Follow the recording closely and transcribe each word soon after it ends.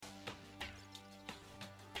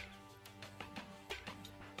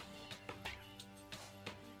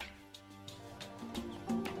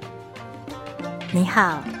你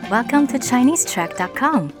好, welcome to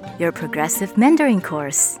ChineseTrack.com, your progressive Mandarin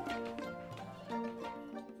course.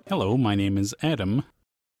 Hello, my name is Adam.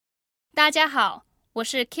 大家好，我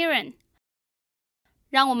是 Kieran。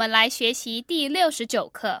让我们来学习第69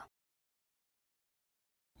课。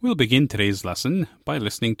We'll begin today's lesson by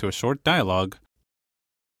listening to a short dialogue.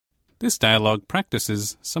 This dialogue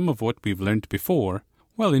practices some of what we've learned before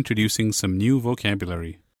while introducing some new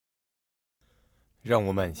vocabulary. 让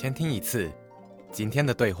我们先听一次今天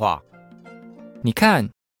的对话。你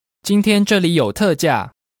看，今天这里有特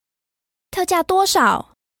价，特价多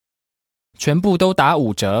少？全部都打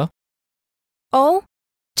5折。哦，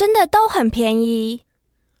真的都很便宜。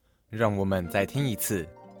让我们再听一次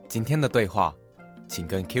今天的对话，请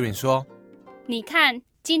跟 Kieran 说。你看，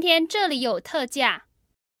今天这里有特价。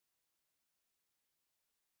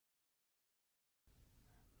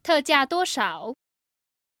特价多少？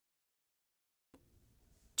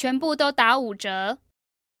全部都打5折。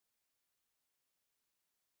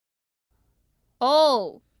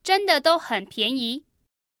哦，真的都很便宜。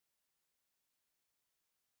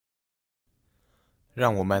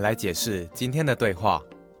让我们来解释今天的对话。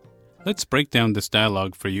Let's break down this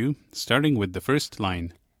dialogue for you, starting with the first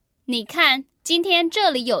line. 你看，今天这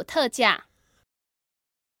里有特价。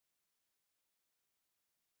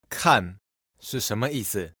看是什么意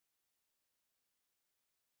思？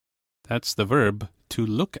 That's the verb to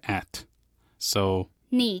look at. So,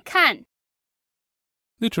 你看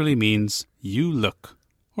literally means you look,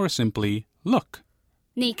 or simply look.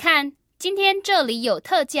 你看，今天这里有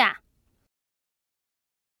特价。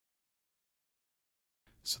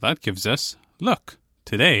So that gives us look.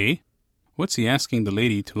 Today, what's he asking the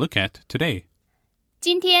lady to look at today?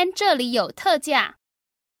 今天这里有特价。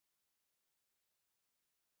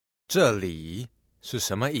这里是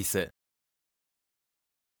什么意思？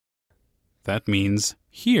 That means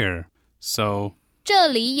here. So, 这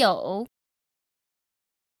里有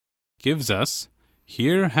gives us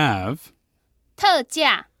here have. 特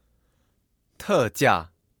价。特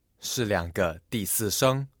价是2个第四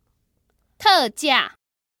声。特价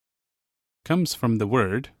Comes from the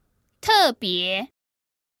word 特别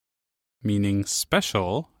meaning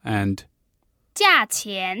special and 价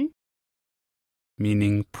钱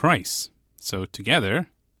meaning price. So together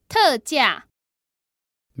特价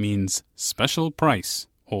means special price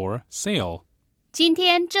or sale. 今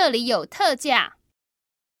天这里有特价。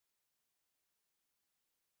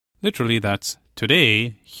Literally, that's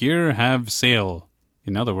today, here have sale.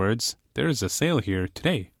 In other words, there's a sale here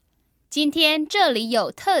today. 今天这里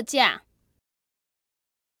有特价。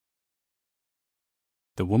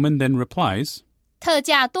The woman then replies, 特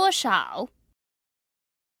价多少？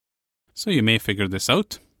 so you may figure this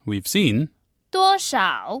out. We've seen 多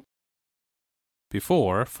少？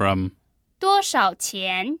 before from 多少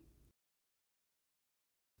钱？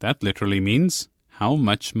 that literally means how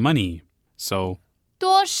much money. So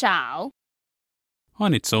多少？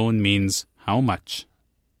 on its own means how much.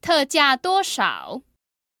 特价多少？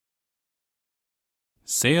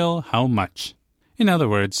 Sale how much. In other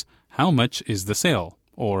words, how much is the sale?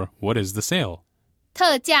 Or what is the sale?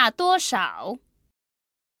 特价多少？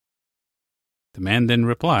 The man then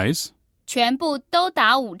replies, 全部都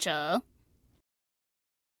打5折。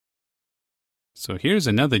so here's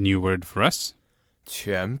another new word for us.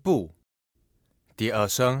 全部第2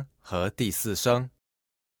声和第4声。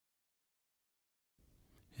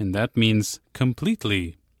 And that means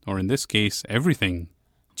completely, or in this case, everything.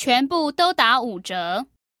 全部都打5折。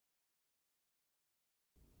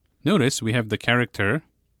 Notice we have the character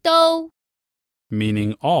都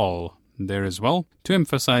meaning all there as well to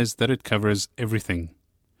emphasize that it covers everything.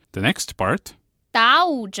 The next part 打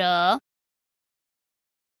5折。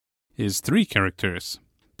 is 3 characters.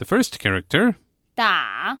 The first character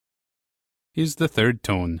打 is the third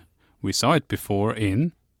tone. We saw it before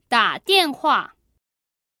in 打电话。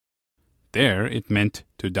 there it meant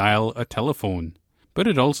to dial a telephone, but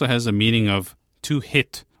it also has a meaning of to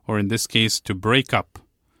hit, or in this case to break up.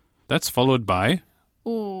 That's followed by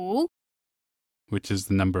 5 which is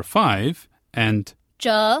the number 5, and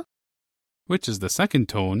折 which is the second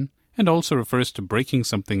tone and also refers to breaking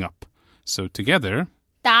something up. So together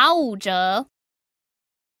打5折。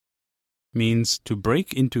 means to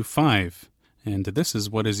break into 5, and this is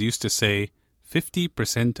what is used to say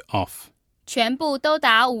 50% off. 全部都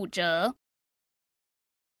打5折。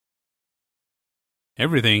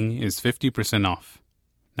 Everything is 50% off.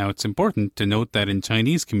 Now it's important to note that in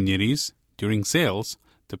Chinese communities, during sales,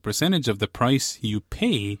 the percentage of the price you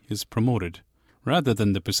pay is promoted, rather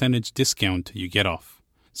than the percentage discount you get off.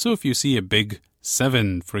 So if you see a big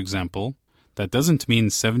 7, for example, that doesn't mean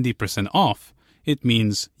 70% off. it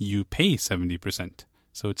means you pay 70%.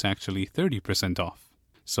 So it's actually 30% off.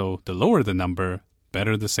 So the lower the number,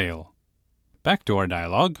 better the sale. Back to our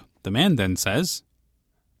dialogue, the man then says,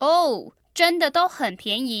 Oh, 真的都很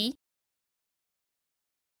便宜。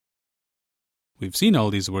 We've seen all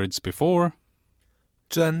these words before.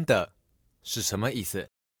 真的是什么意思？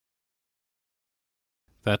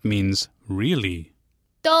 That means really.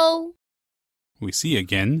 都 We see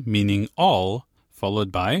again, meaning all,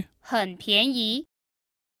 followed by 很便宜。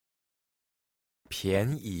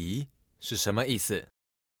便宜是什么意思？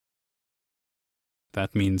 That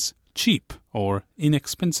means cheap or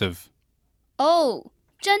inexpensive. 哦，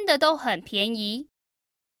真的都很便宜。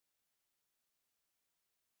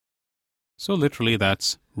 So literally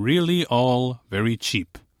that's really all very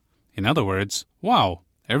cheap. In other words, wow,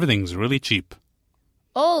 everything's really cheap.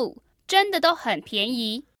 哦，真的都很便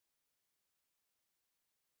宜。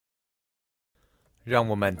让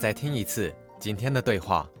我们再听一次今天的对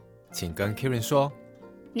话，请跟 Kirin 说。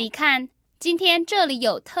你看，今天这里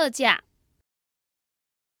有特价。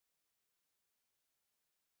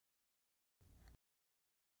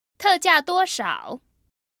特价多少？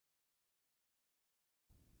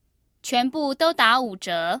全部都打5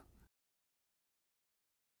折。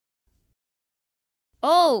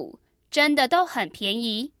哦，真的都很便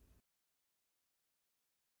宜。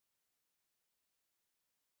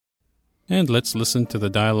And let's listen to the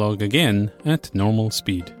dialogue again at normal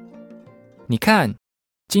speed. 你看，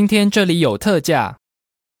今天这里有特价，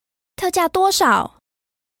特价多少？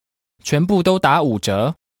全部都打5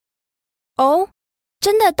折。哦，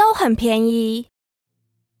真的都很便宜。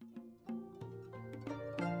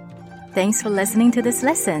Thanks for listening to this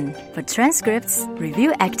lesson. For transcripts,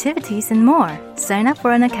 review activities, and more, sign up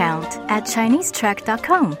for an account at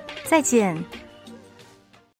ChineseTrack.com. 再见。